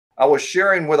I was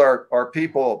sharing with our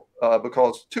people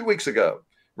because 2 weeks ago,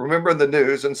 remember in the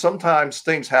news, and sometimes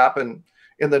things happen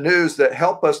in the news that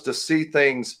help us to see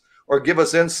things or give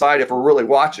us insight if we're really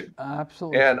watching.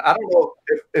 Absolutely. And I don't know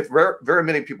if very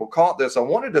many people caught this. I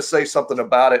wanted to say something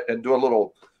about it and do a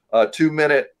little 2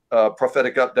 minute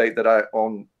prophetic update that I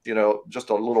on, just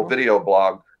a little Sure. video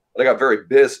blog. I got very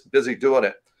busy doing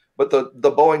it. But the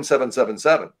Boeing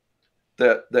 777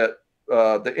 that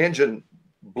the engine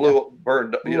Yeah.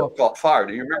 burned, Blew up. caught fire.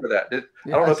 Do you remember that? I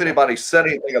don't know if Yes. anybody said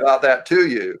anything about that to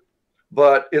you,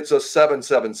 but it's a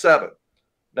 777.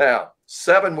 Now,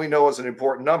 seven we know is an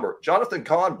important number. Jonathan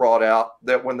Kahn brought out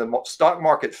that when the stock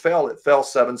market fell, it fell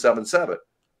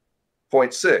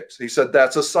 777.6. He said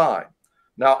that's a sign.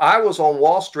 Now, I was on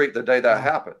Wall Street the day that Wow.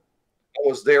 happened. I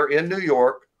was there in New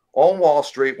York on Wall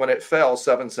Street when it fell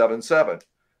 777.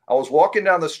 I was walking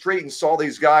down the street and saw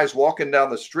these guys walking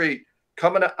down the street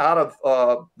coming out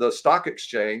of the stock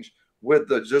exchange with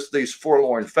just these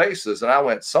forlorn faces. And I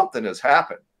went, something has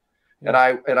happened.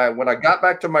 Yeah. And I when I got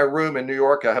back to my room in New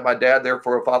York, I had my dad there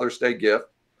for a Father's Day gift.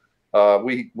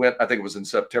 We went, I think it was in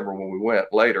September when we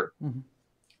went later. Mm-hmm.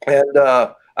 And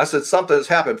I said, something has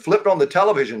happened. Flipped on the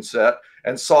television set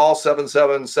and saw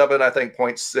 777, I think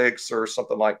 0.6 or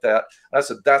something like that. And I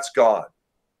said, that's God.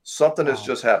 Something has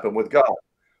just happened with God.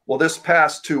 Well, this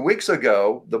past 2 weeks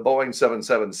ago, the Boeing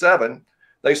 777,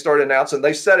 they started announcing,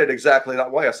 they said it exactly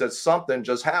that way. I said, something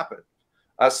just happened.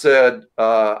 I said,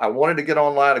 I wanted to get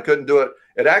online. I couldn't do it.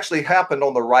 It actually happened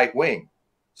on the right wing.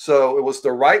 So it was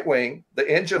the right wing, the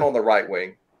engine on the right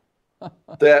wing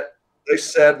that they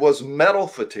said was metal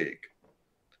fatigue.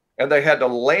 And they had to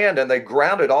land and they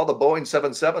grounded all the Boeing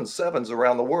 777s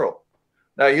around the world.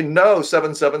 Now,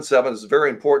 777 is very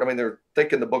important. I mean, they're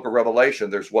thinking the book of Revelation.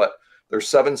 There's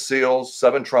 7 seals,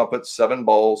 7 trumpets, 7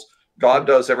 bowls. God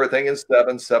does everything in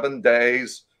 7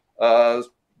 days.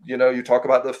 You talk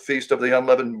about the feast of the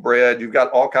unleavened bread. You've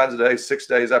got all kinds of days, 6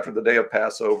 days after the day of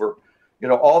Passover.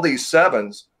 All these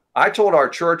sevens. I told our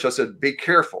church, I said, be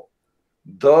careful.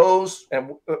 Those,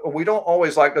 and we don't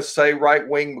always like to say right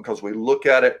wing because we look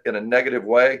at it in a negative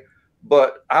way,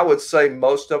 but I would say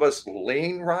most of us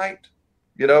lean right.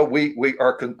 We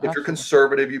are, if you're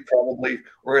conservative, you probably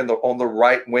were on the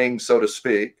right wing, so to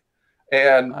speak.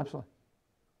 And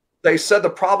they said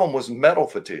the problem was metal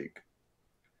fatigue.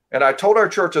 And I told our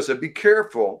church, I said, be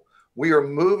careful. We are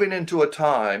moving into a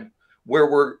time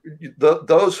where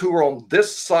those who are on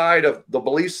this side of the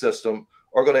belief system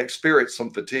are going to experience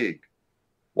some fatigue.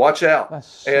 Watch out.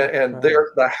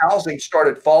 The housing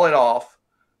started falling off.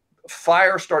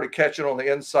 Fire started catching on the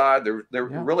inside. They're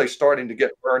really starting to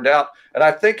get burned out. And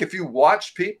I think if you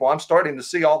watch people, I'm starting to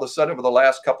see all of a sudden over the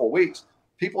last couple of weeks,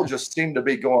 people just seem to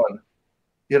be going,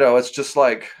 it's just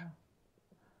like,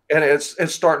 and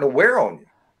it's starting to wear on you.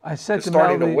 I said it's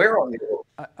starting to wear on you.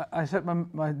 I said to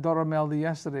my daughter Melody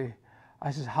yesterday,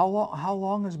 I said, how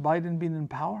long has Biden been in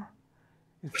power?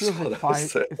 It feels like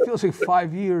 5. It feels like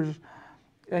 5 years.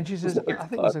 And she says, I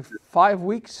think it was like 5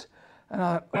 weeks. And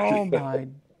I thought, oh my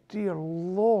dear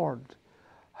Lord.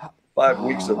 5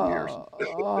 weeks of years.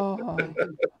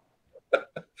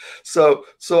 So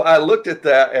I looked at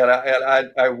that and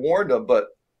I warned them. But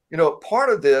part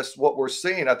of this, what we're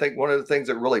seeing, I think one of the things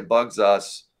that really bugs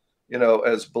us,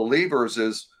 as believers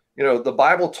is, the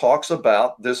Bible talks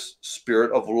about this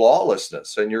spirit of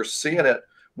lawlessness, and you're seeing it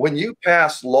when you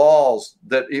pass laws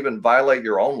that even violate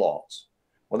your own laws.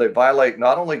 When they violate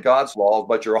not only God's laws,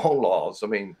 but your own laws. I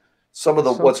mean, some of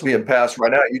what's being passed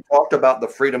right now, you talked about the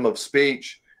freedom of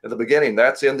speech at the beginning.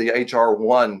 That's in the HR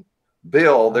 1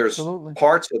 bill. There's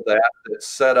parts of that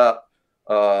set up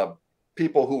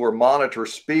people who will monitor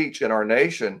speech in our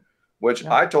nation, which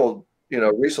I told,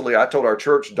 recently I told our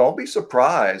church, don't be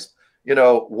surprised.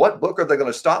 What book are they going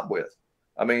to stop with?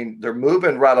 I mean, they're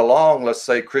moving right along, let's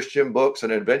say Christian books,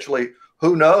 and eventually,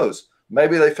 who knows?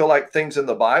 Maybe they feel like things in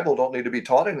the Bible don't need to be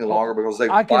taught any longer because they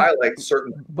violate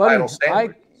certain vital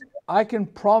standards. I can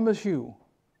promise you,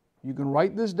 you can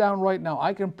write this down right now.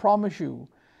 I can promise you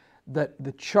that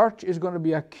the church is going to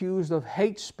be accused of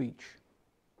hate speech.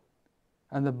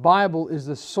 And the Bible is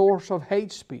the source of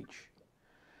hate speech.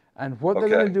 And what they're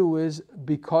going to do is,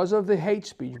 because of the hate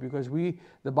speech, because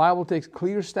the Bible takes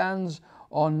clear stands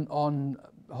on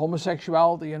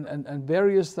homosexuality and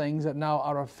various things that now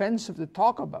are offensive to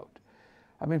talk about.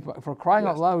 I mean, for crying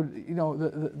out loud,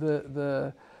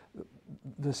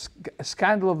 the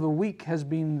scandal of the week has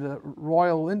been the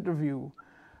royal interview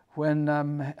when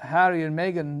Harry and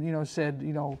Meghan, said,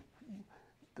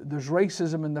 there's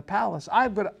racism in the palace.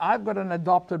 I've got an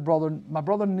adopted brother. My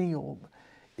brother Neil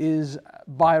is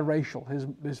biracial.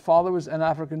 His father was an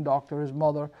African doctor. His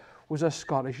mother was a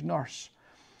Scottish nurse.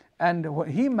 And when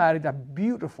he married a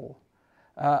beautiful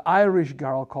Irish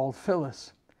girl called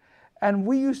Phyllis. And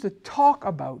we used to talk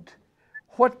about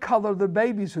what color the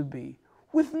babies would be,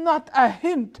 with not a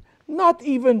hint, not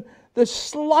even the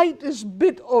slightest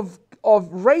bit of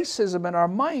racism in our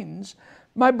minds.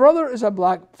 My brother is a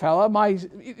black fella.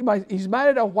 He's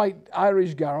married a white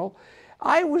Irish girl.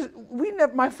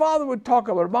 My father would talk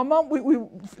about it. My mom,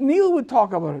 Neil would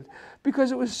talk about it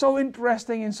because it was so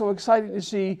interesting and so exciting to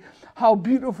see how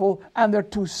beautiful. And their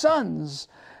two sons,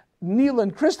 Neil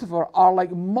and Christopher, are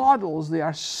like models. They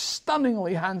are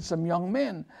stunningly handsome young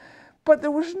men. But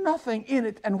there was nothing in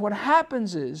it. And what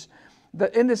happens is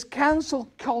that in this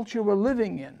cancel culture we're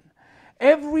living in,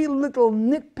 every little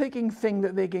nitpicking thing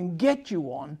that they can get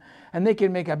you on, and they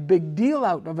can make a big deal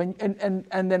out of,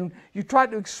 and then you try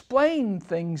to explain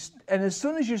things, and as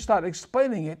soon as you start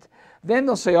explaining it, then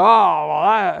they'll say, oh,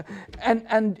 well,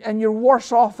 and you're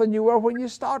worse off than you were when you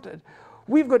started.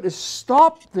 We've got to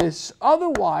stop this,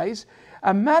 otherwise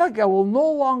America will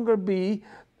no longer be.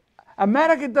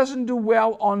 America doesn't do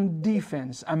well on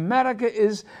defense. America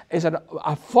is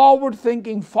a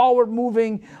forward-thinking,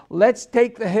 forward-moving, let's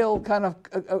take the hill kind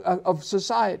of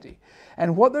society.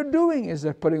 And what they're doing is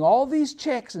they're putting all these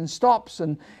checks and stops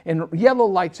and yellow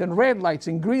lights and red lights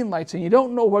and green lights, and you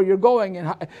don't know where you're going.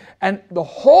 And the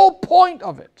whole point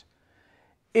of it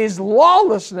is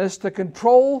lawlessness to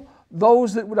control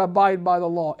those that would abide by the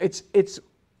law.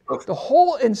 The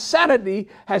whole insanity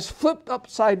has flipped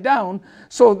upside down,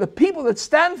 so the people that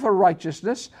stand for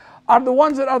righteousness are the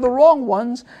ones that are the wrong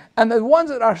ones, and the ones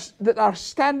that are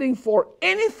standing for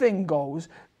anything goes.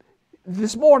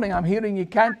 This morning I'm hearing you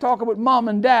can't talk about mom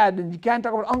and dad, and you can't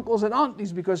talk about uncles and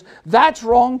aunties because that's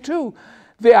wrong too.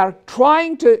 They are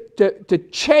trying to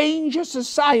change a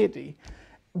society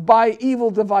by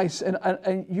evil device,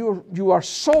 and you are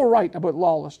so right about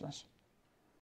lawlessness.